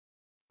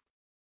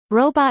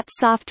Robot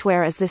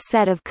software is the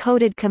set of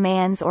coded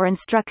commands or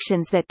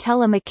instructions that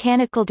tell a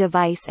mechanical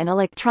device and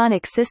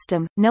electronic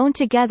system, known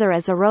together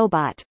as a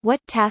robot, what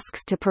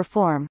tasks to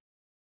perform.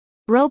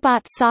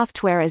 Robot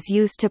software is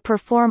used to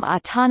perform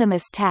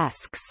autonomous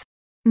tasks.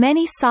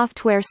 Many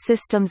software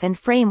systems and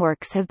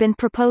frameworks have been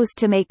proposed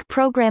to make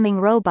programming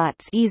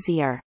robots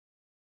easier.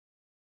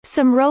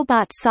 Some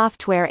robot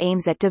software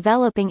aims at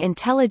developing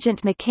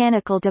intelligent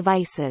mechanical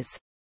devices.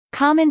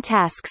 Common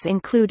tasks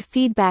include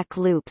feedback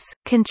loops,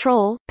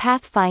 control,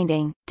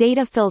 pathfinding,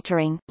 data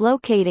filtering,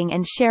 locating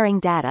and sharing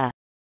data.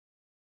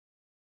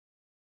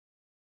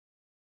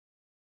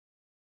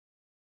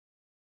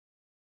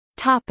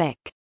 Topic.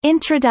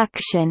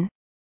 Introduction.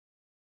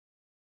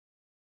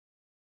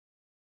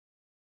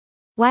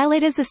 While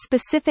it is a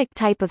specific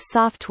type of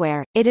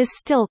software, it is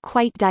still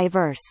quite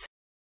diverse.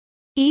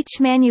 Each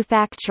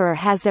manufacturer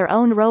has their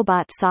own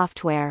robot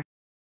software.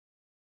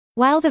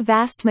 While the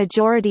vast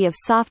majority of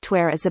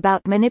software is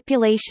about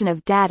manipulation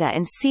of data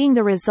and seeing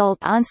the result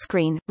on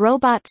screen,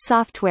 robot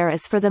software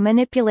is for the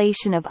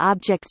manipulation of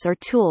objects or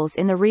tools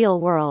in the real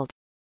world.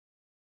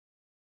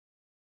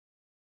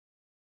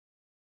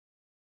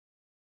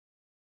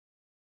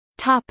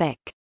 Topic: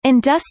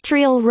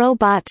 Industrial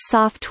robot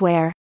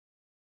software.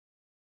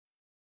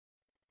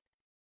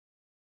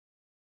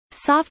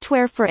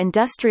 Software for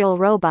industrial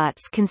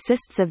robots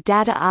consists of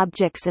data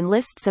objects and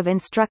lists of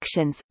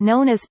instructions,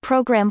 known as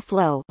program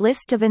flow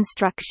list of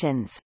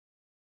instructions.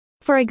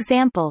 For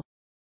example,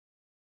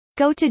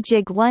 go to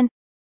jig 1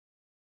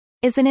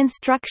 is an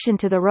instruction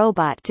to the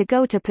robot to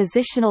go to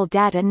positional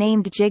data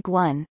named jig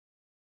 1.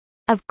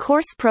 Of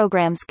course,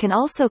 programs can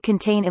also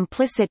contain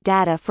implicit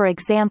data, for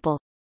example,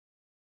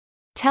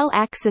 tell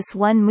axis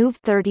 1 move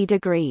 30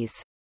 degrees.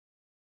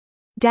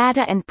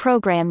 Data and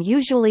program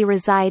usually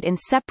reside in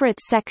separate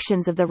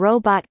sections of the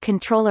robot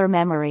controller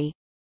memory.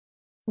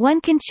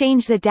 One can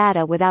change the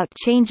data without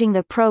changing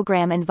the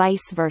program and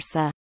vice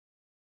versa.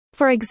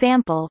 For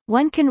example,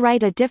 one can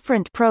write a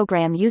different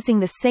program using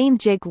the same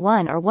jig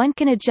 1, or one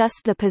can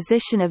adjust the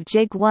position of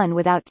jig 1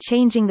 without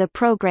changing the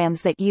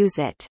programs that use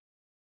it.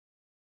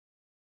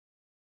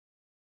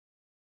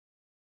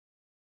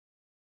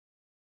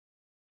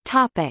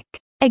 Topic: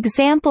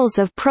 Examples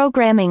of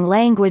programming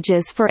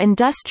languages for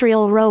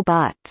industrial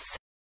robots.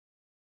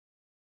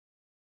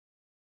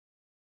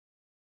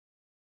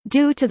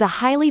 Due to the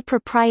highly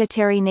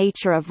proprietary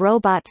nature of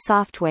robot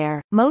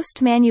software,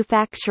 most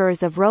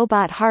manufacturers of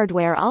robot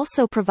hardware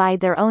also provide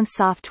their own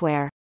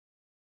software.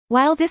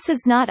 While this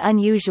is not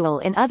unusual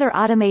in other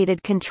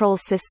automated control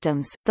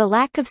systems, the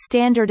lack of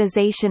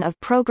standardization of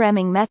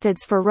programming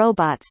methods for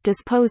robots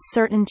does pose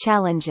certain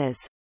challenges.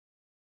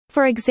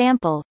 For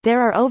example,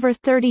 there are over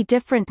 30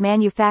 different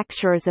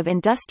manufacturers of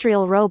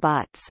industrial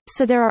robots,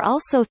 so there are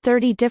also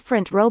 30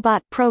 different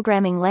robot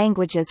programming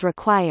languages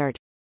required.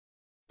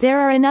 There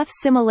are enough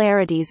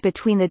similarities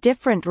between the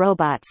different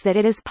robots that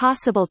it is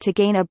possible to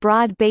gain a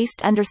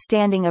broad-based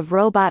understanding of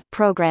robot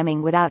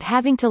programming without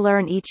having to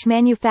learn each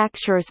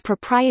manufacturer's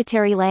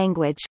proprietary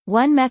language.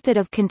 One method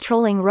of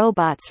controlling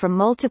robots from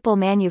multiple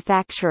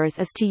manufacturers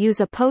is to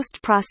use a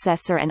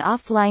post-processor and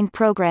offline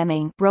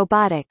programming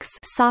robotics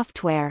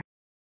software.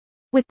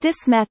 With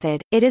this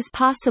method, it is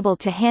possible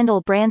to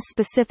handle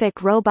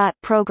brand-specific robot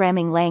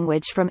programming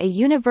language from a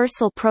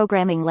universal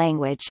programming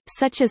language,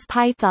 such as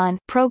Python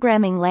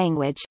programming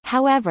language.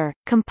 However,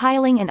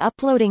 compiling and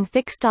uploading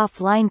fixed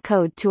offline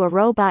code to a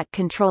robot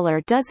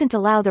controller doesn't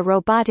allow the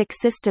robotic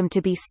system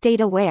to be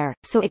state-aware,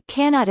 so it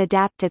cannot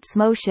adapt its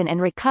motion and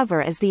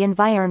recover as the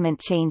environment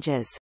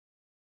changes.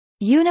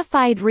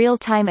 Unified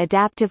real-time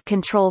adaptive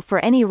control for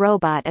any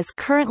robot is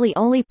currently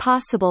only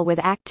possible with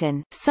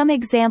Acton. Some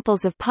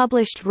examples of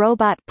published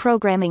robot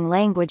programming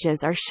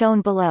languages are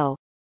shown below.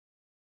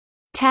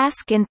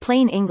 Task in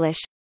plain English.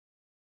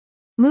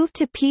 Move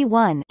to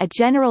P1, a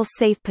general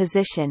safe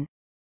position.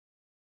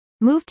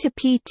 Move to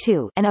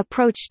P2, an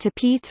approach to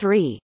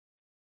P3.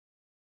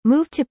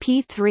 Move to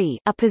P3,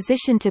 a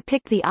position to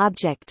pick the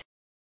object.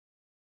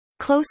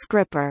 Close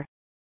gripper.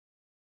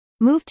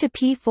 Move to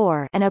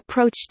P4, an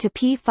approach to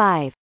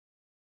P5.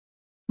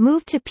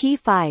 Move to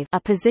P5, a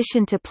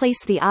position to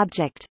place the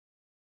object.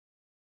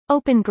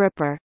 Open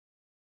gripper.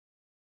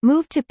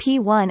 Move to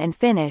P1 and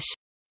finish.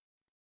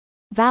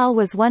 VAL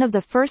was one of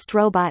the first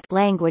robot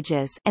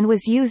languages and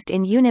was used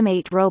in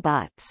Unimate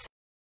robots.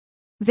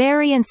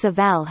 Variants of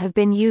VAL have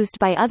been used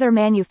by other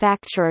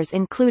manufacturers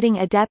including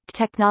Adept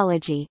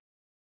Technology.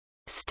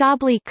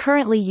 Stably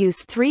currently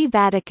use 3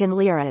 Vatican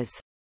liras.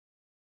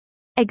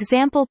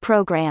 Example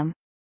program.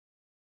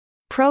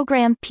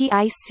 Program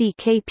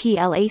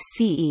PICKPLACE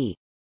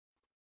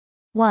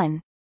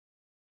 1.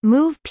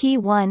 Move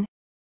P1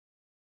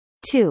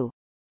 2.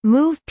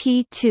 Move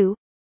P2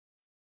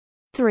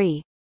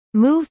 3.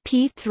 Move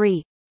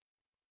P3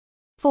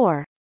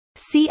 4.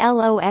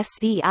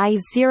 CLOSEI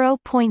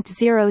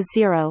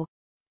 0.00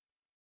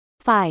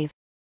 5.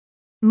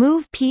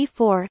 Move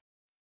P4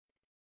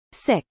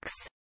 6.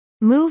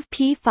 Move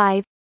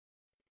P5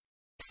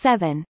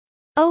 7.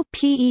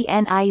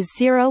 OPENI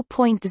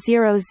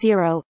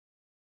 0.00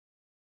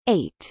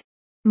 8.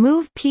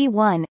 Move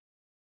P1.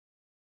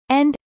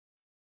 End.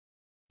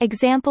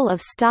 Example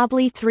of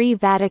Stabli 3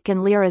 Vatican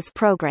Liras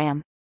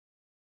program.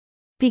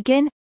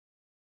 Begin.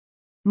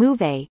 Move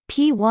A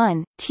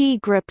P1 T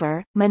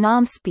gripper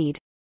manam speed.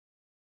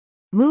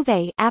 Move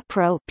A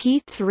Apro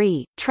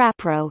P3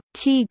 Trapro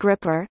T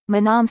gripper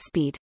manam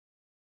speed.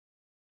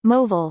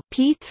 Moval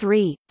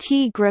P3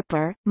 T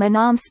gripper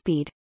manam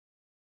speed.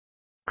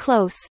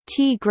 Close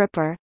T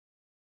gripper.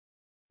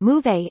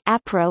 Move A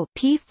Apro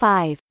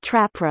P5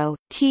 Trapro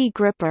T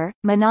gripper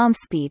manam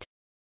speed.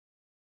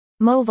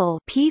 Moval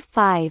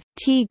P5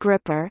 T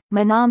gripper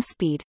manam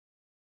speed.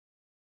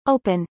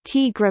 Open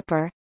T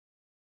gripper.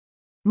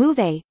 Move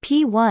A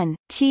P1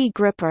 T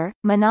gripper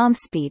manam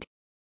speed.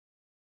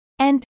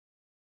 End.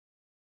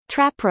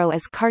 Trapro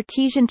as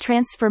Cartesian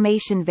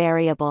transformation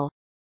variable.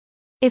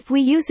 If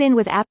we use in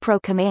with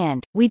apro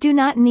command, we do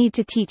not need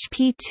to teach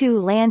P2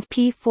 land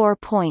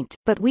P4 point,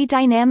 but we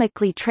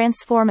dynamically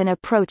transform an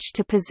approach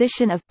to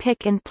position of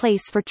pick and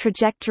place for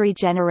trajectory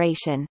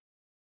generation.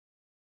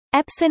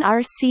 Epson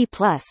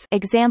RC+,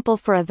 example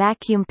for a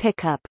vacuum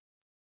pickup.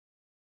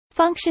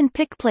 Function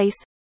pick place.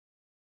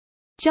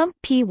 Jump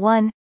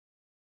P1.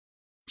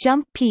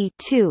 Jump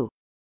P2.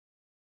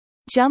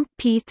 Jump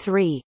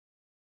P3.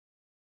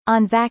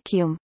 On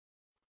vacuum.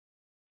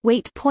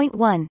 Wait point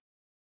 1.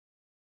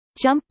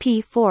 Jump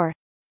P4.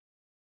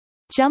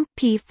 Jump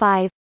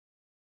P5.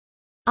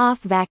 Off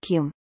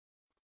vacuum.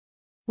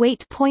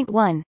 Wait point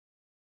 1.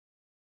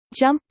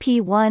 Jump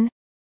P1.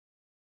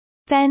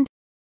 Fend.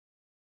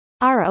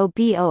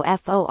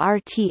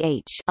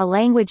 Roboforth, a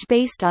language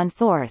based on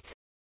Forth.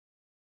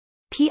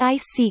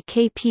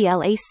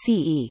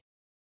 PICKPLACE.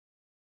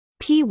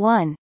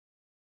 P1.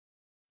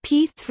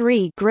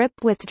 P3 grip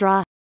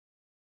withdraw.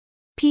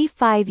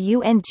 P5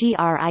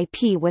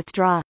 UNGRIP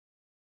withdraw.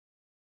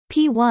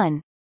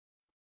 P1.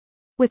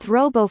 With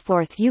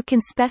Roboforth you can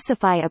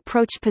specify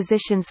approach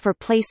positions for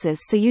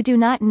places so you do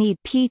not need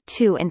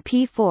P2 and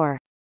P4.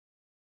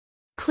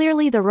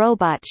 Clearly the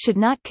robot should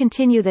not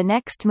continue the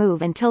next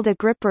move until the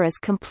gripper is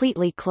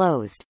completely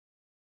closed.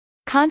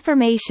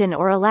 Confirmation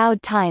or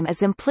allowed time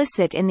is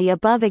implicit in the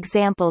above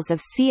examples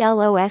of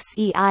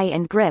CLOSEI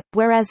and grip,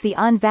 whereas the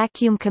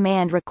on-vacuum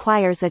command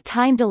requires a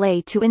time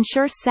delay to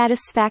ensure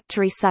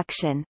satisfactory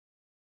suction.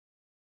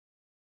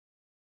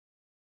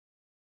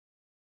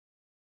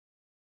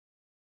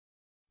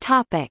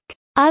 Topic: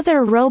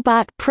 Other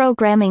robot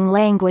programming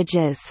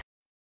languages.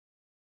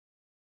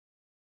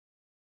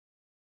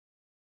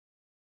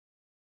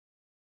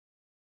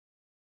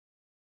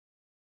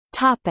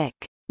 Topic: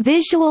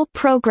 Visual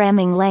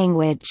programming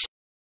language.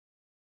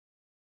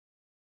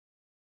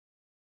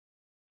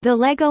 The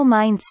LEGO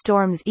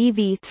Mindstorms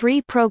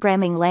EV3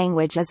 programming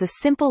language is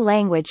a simple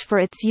language for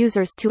its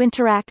users to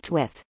interact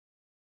with.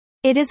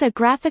 It is a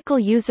graphical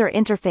user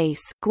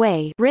interface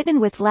 (GUI) written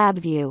with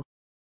LabVIEW.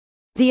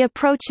 The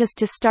approach is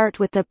to start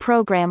with the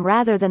program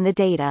rather than the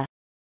data.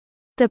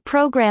 The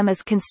program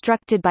is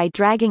constructed by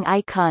dragging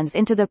icons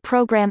into the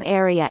program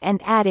area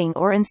and adding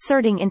or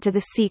inserting into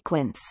the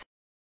sequence.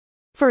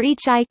 For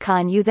each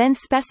icon you then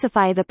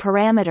specify the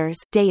parameters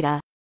data.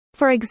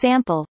 For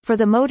example, for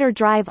the motor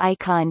drive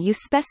icon you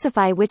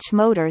specify which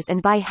motors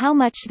and by how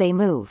much they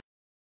move.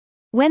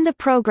 When the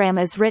program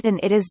is written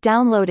it is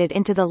downloaded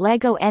into the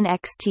LEGO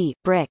NXT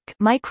brick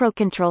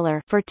microcontroller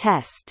for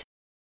test.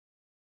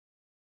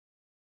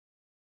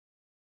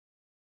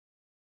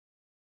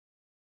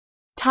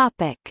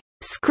 Topic: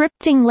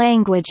 Scripting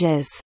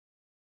languages.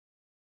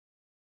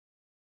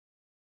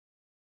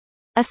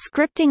 A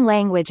scripting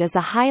language is a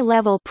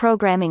high-level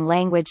programming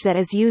language that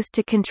is used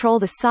to control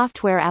the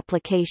software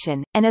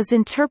application, and is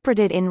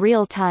interpreted in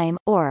real time,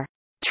 or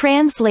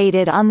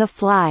translated on the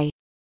fly,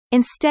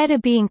 instead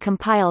of being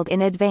compiled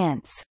in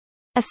advance.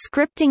 A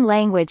scripting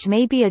language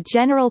may be a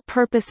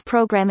general-purpose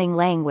programming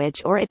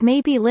language or it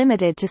may be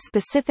limited to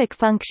specific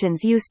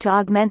functions used to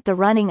augment the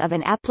running of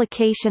an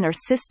application or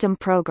system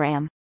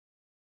program.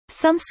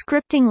 Some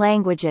scripting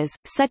languages,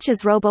 such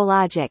as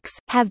Robotics,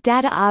 have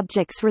data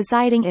objects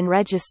residing in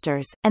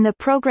registers, and the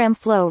program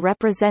flow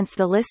represents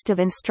the list of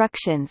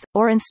instructions,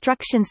 or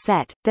instruction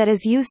set, that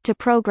is used to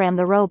program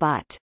the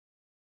robot.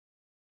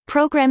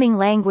 Programming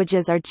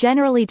languages are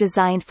generally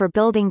designed for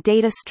building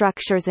data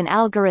structures and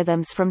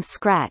algorithms from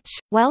scratch,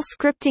 while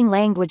scripting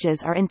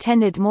languages are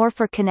intended more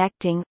for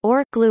connecting,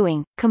 or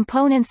gluing,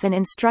 components and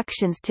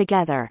instructions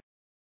together.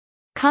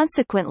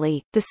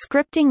 Consequently, the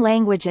scripting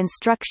language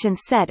instruction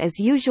set is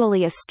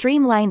usually a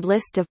streamlined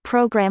list of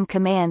program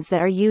commands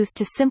that are used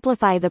to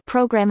simplify the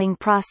programming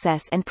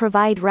process and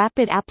provide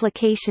rapid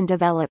application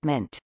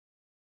development.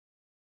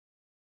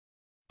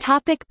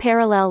 Topic: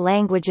 Parallel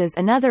languages.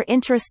 Another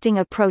interesting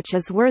approach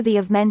is worthy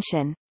of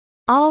mention.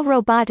 All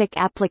robotic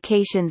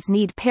applications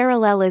need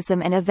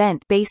parallelism and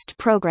event-based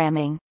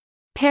programming.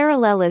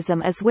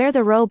 Parallelism is where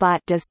the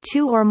robot does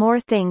two or more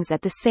things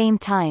at the same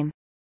time.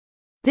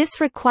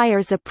 This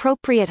requires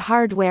appropriate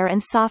hardware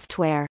and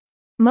software.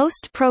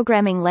 Most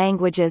programming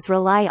languages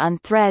rely on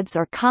threads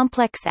or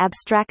complex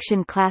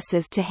abstraction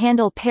classes to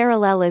handle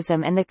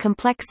parallelism and the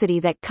complexity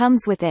that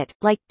comes with it,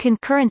 like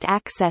concurrent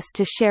access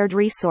to shared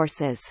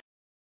resources.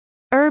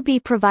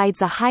 Ruby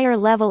provides a higher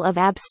level of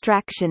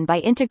abstraction by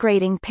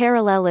integrating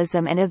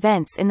parallelism and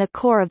events in the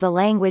core of the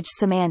language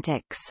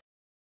semantics.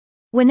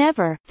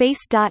 Whenever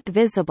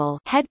face.visible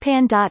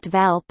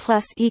headpan.val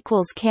plus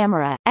equals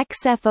camera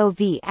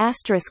xfov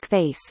asterisk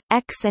face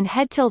x and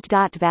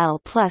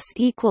headtilt.val plus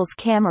equals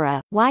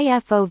camera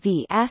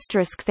yfov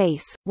asterisk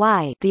face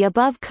y, the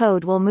above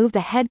code will move the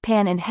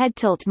headpan and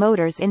headtilt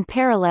motors in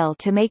parallel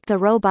to make the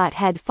robot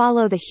head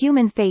follow the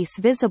human face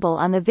visible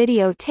on the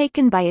video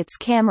taken by its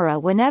camera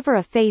whenever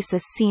a face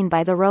is seen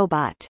by the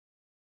robot.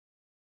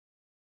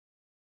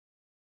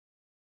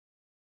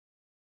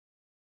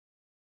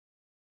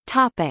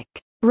 Topic: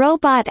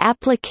 Robot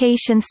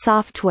application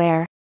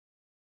software.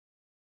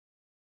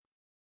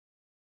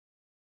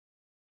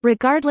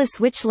 Regardless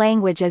which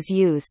language is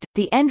used,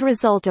 the end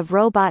result of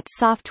robot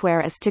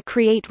software is to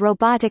create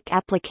robotic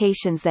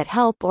applications that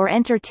help or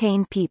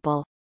entertain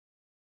people.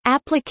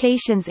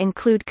 Applications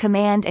include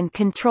command and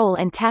control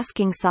and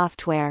tasking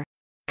software.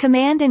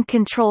 Command and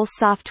control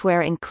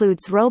software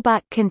includes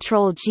robot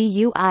control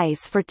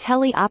GUIs for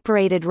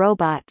tele-operated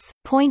robots,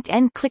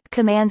 point-and-click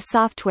command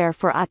software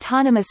for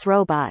autonomous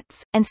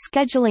robots, and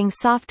scheduling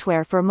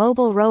software for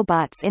mobile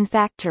robots in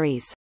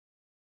factories.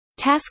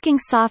 Tasking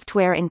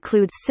software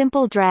includes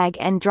simple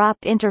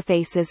drag-and-drop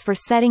interfaces for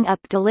setting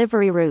up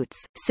delivery routes,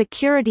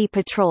 security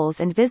patrols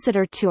and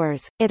visitor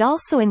tours. It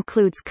also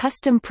includes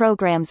custom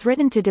programs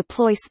written to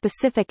deploy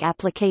specific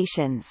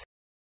applications.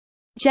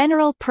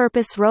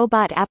 General-purpose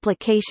robot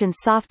application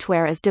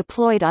software is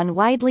deployed on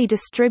widely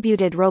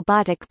distributed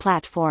robotic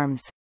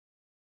platforms.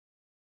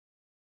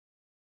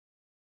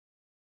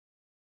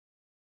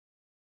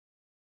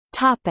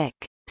 Topic: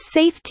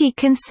 Safety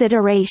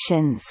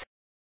considerations.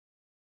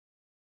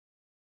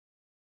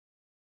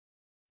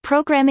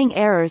 Programming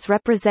errors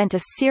represent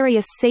a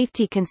serious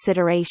safety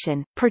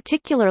consideration,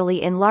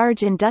 particularly in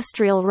large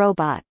industrial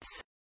robots.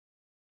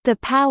 The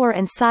power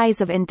and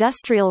size of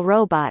industrial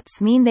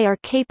robots mean they are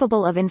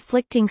capable of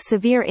inflicting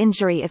severe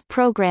injury if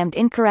programmed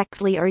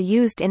incorrectly or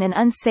used in an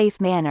unsafe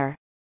manner.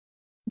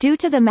 Due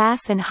to the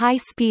mass and high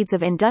speeds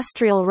of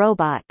industrial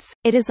robots,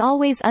 it is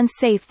always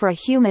unsafe for a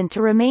human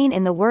to remain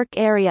in the work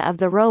area of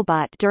the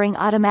robot during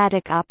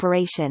automatic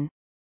operation.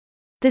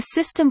 The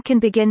system can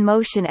begin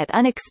motion at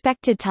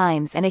unexpected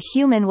times and a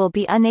human will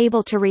be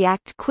unable to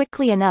react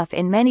quickly enough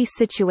in many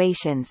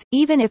situations,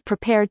 even if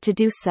prepared to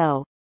do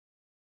so.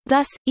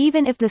 Thus,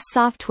 even if the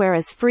software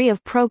is free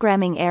of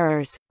programming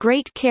errors,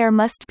 great care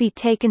must be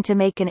taken to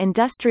make an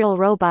industrial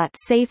robot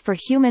safe for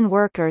human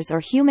workers or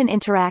human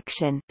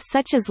interaction,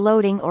 such as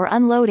loading or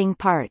unloading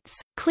parts,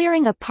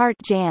 clearing a part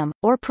jam,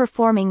 or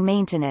performing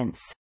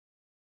maintenance.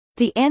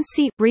 The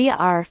ANSI RIA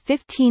R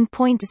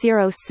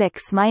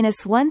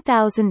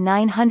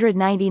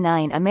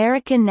 15.06-1999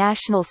 American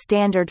National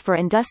Standard for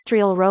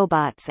Industrial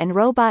Robots and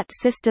Robot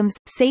Systems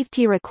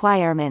Safety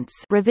Requirements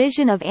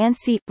revision of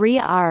ANSI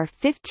RIA R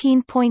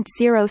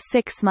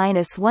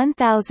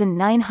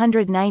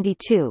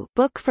 15.06-1992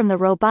 book from the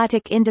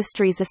Robotic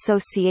Industries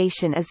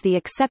Association is the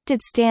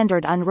accepted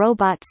standard on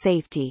robot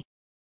safety.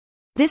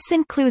 This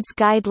includes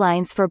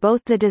guidelines for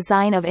both the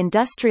design of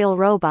industrial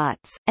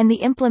robots, and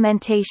the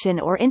implementation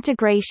or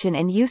integration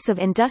and use of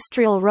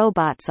industrial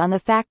robots on the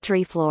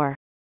factory floor.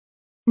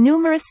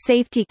 Numerous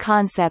safety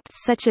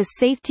concepts such as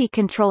safety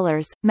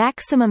controllers,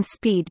 maximum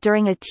speed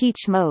during a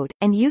teach mode,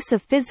 and use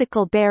of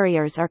physical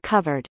barriers are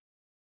covered.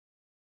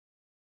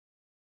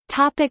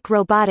 Topic: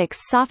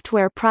 Robotics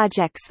software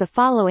projects. The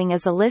following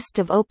is a list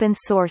of open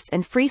source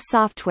and free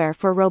software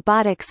for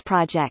robotics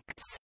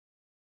projects.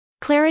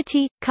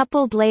 Clarity –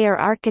 Coupled Layer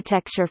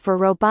Architecture for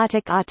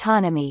Robotic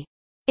Autonomy.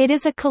 It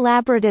is a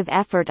collaborative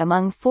effort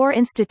among 4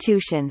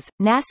 institutions: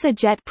 NASA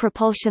Jet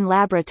Propulsion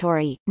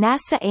Laboratory,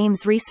 NASA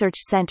Ames Research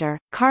Center,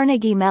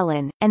 Carnegie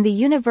Mellon, and the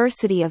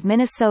University of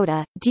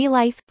Minnesota.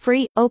 DLife –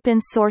 Free,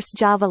 open-source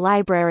Java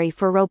library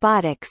for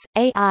robotics,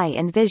 AI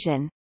and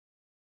vision.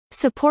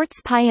 Supports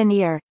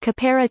Pioneer,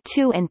 Capera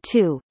 2 and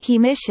 2,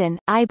 HeMission,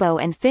 IBO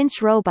and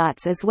Finch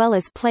robots as well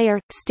as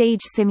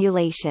player-stage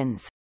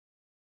simulations.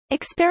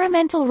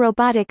 Experimental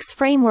Robotics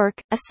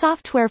Framework, a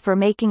software for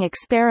making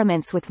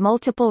experiments with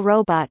multiple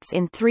robots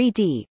in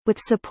 3D, with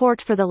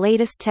support for the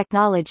latest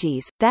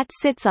technologies, that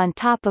sits on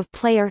top of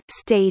Player,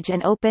 Stage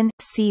and Open,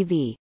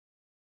 CV.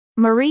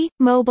 Marie,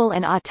 Mobile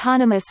and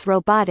Autonomous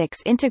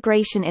Robotics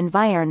Integration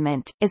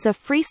Environment, is a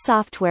free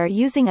software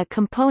using a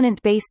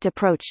component-based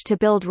approach to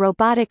build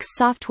robotics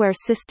software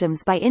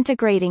systems by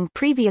integrating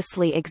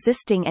previously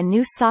existing and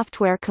new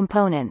software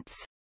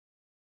components.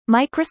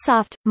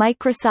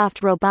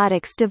 Microsoft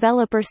Robotics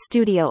Developer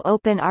Studio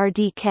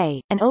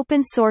OpenRDK, an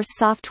open-source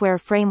software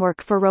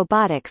framework for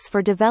robotics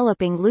for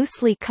developing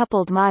loosely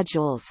coupled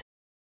modules.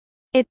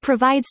 It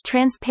provides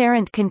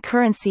transparent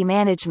concurrency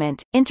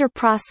management,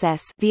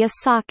 inter-process via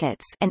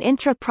sockets and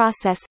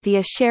intra-process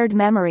via shared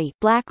memory,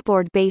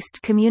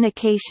 Blackboard-based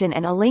communication,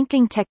 and a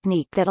linking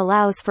technique that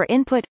allows for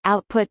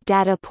input-output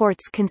data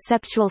ports.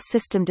 Conceptual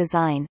system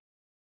design.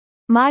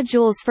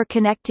 Modules for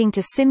connecting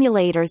to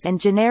simulators and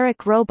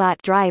generic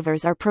robot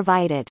drivers are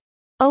provided.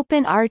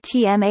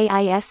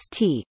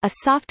 OpenRTMAIST, a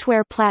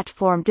software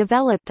platform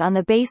developed on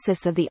the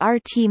basis of the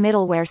RT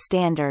middleware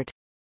standard.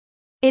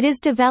 It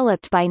is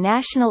developed by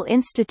National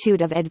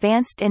Institute of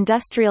Advanced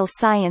Industrial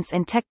Science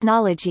and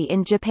Technology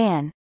in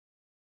Japan.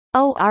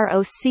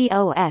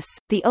 OROCOS,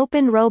 the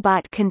Open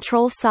Robot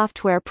Control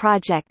Software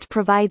Project,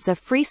 provides a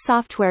free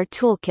software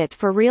toolkit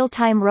for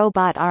real-time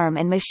robot arm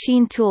and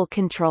machine tool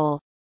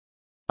control.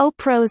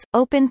 OPROS,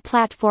 Open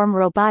Platform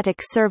Robotic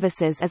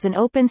Services, is an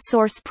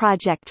open-source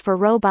project for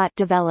robot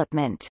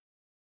development.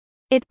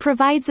 It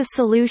provides a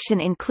solution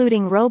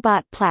including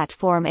robot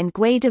platform and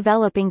GUI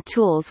developing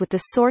tools with the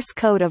source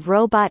code of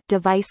robot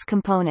device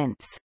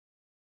components.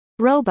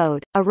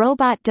 Robode, a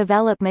robot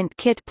development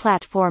kit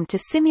platform to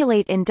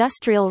simulate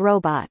industrial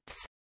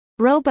robots.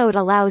 Robode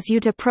allows you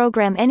to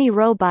program any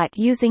robot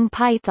using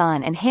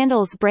Python and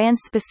handles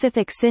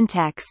brand-specific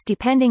syntax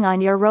depending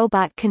on your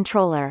robot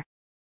controller.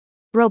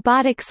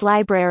 Robotics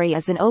Library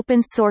is an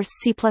open-source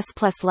C++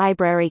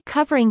 library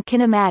covering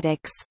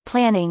kinematics,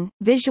 planning,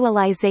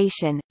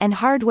 visualization, and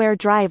hardware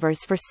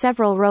drivers for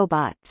several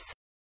robots.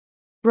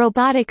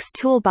 Robotics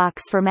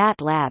Toolbox for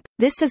MATLAB.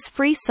 This is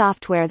free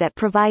software that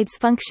provides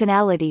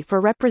functionality for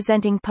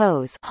representing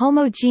pose,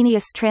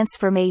 homogeneous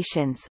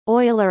transformations,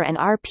 Euler and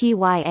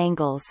RPY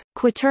angles,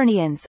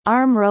 quaternions,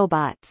 arm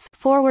robots,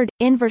 forward,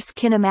 inverse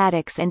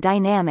kinematics and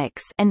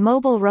dynamics, and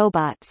mobile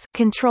robots,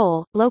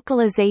 control,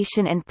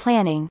 localization and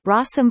planning.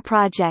 ROSM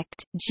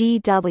Project,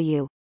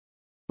 GW.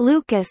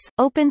 Lucas,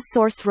 open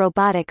source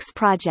robotics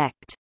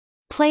project.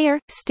 Player,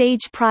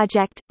 Stage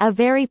Project, a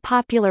very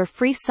popular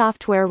free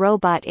software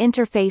robot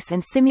interface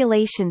and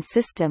simulation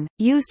system,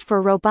 used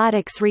for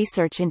robotics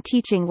research and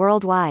teaching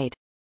worldwide.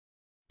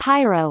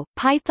 Pyro,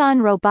 Python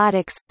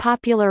Robotics,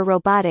 popular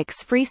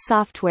robotics free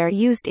software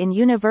used in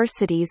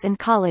universities and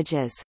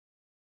colleges.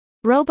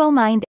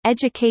 RoboMind,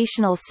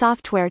 educational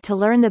software to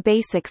learn the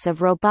basics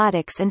of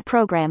robotics and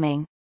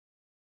programming.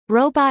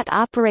 Robot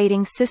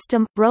Operating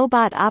System.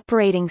 Robot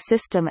Operating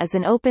System is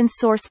an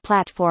open-source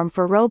platform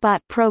for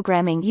robot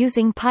programming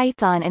using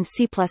Python and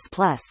C++.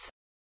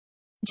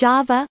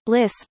 Java,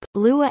 Lisp,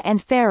 Lua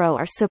and Pharo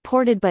are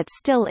supported but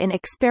still in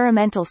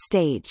experimental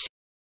stage.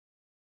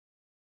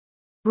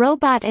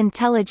 Robot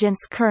Intelligence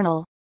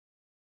Kernel.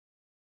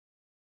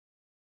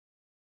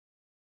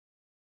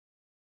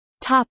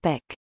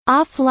 Topic: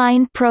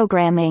 Offline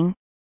programming.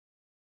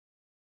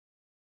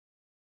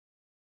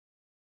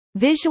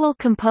 Visual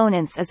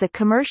Components is a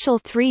commercial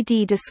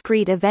 3D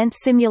discrete event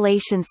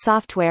simulation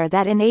software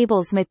that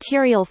enables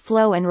material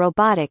flow and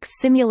robotics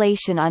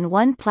simulation on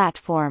one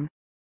platform.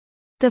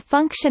 The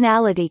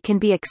functionality can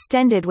be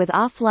extended with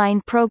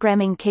offline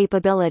programming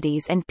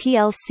capabilities and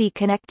PLC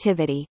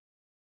connectivity.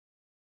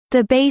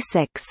 The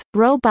Basics,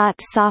 Robot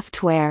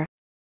Software.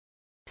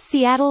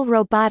 Seattle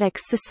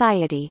Robotics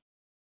Society.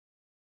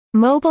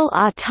 Mobile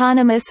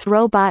Autonomous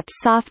Robot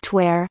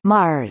Software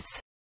 (MARS).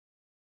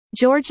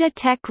 Georgia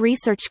Tech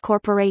Research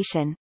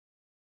Corporation.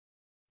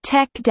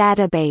 Tech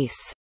Database.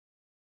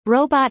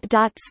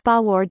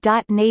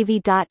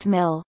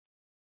 Robot.spawar.navy.mil.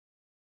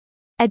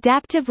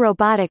 Adaptive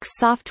Robotics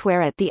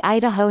Software at the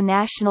Idaho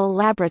National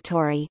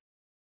Laboratory.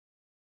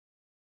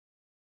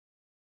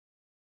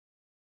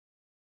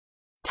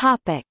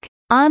 Topic: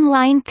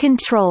 Online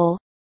control.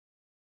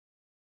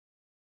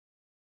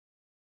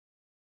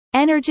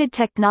 Energid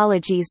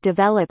Technologies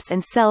develops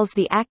and sells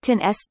the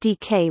Actin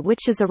SDK,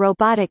 which is a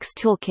robotics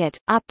toolkit,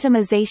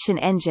 optimization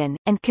engine,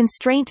 and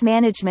constraint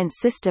management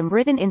system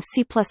written in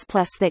C++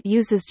 that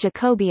uses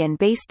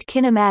Jacobian-based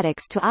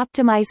kinematics to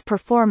optimize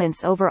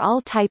performance over all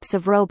types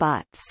of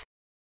robots.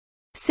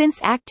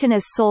 Since Actin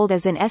is sold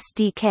as an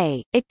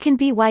SDK, it can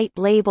be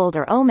white-labeled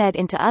or OMED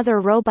into other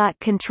robot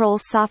control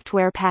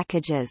software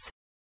packages.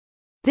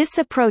 This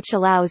approach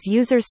allows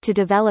users to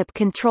develop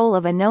control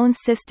of a known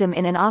system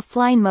in an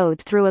offline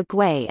mode through a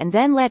GUI and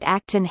then let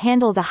Actin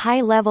handle the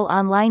high-level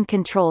online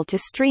control to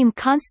stream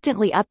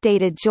constantly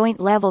updated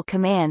joint-level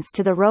commands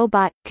to the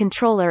robot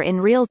controller in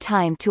real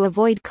time to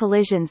avoid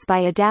collisions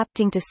by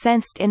adapting to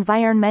sensed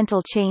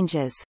environmental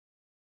changes.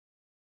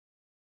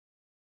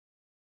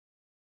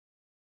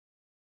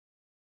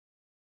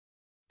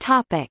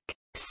 Topic: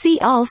 See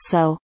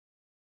also: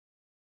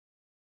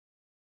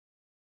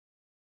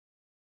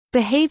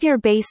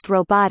 Behavior-based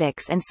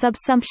robotics and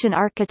subsumption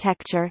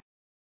architecture,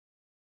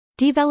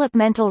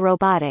 Developmental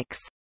robotics,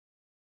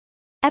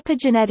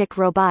 Epigenetic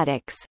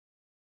robotics,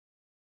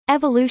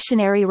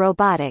 Evolutionary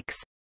robotics,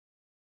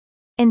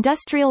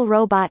 Industrial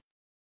robot,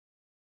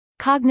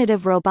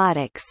 Cognitive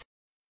robotics,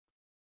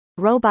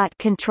 Robot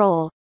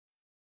control,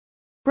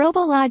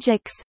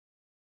 Robologics,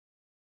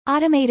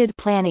 Automated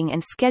planning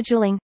and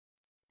scheduling,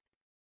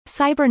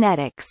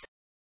 Cybernetics,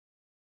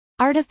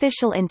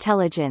 Artificial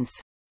intelligence,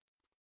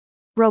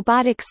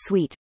 Robotics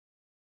suite.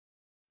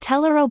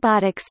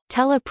 telerobotics,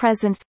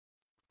 telepresence,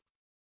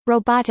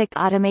 robotic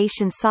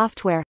automation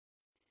software,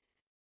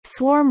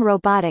 swarm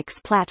robotics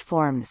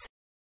platforms.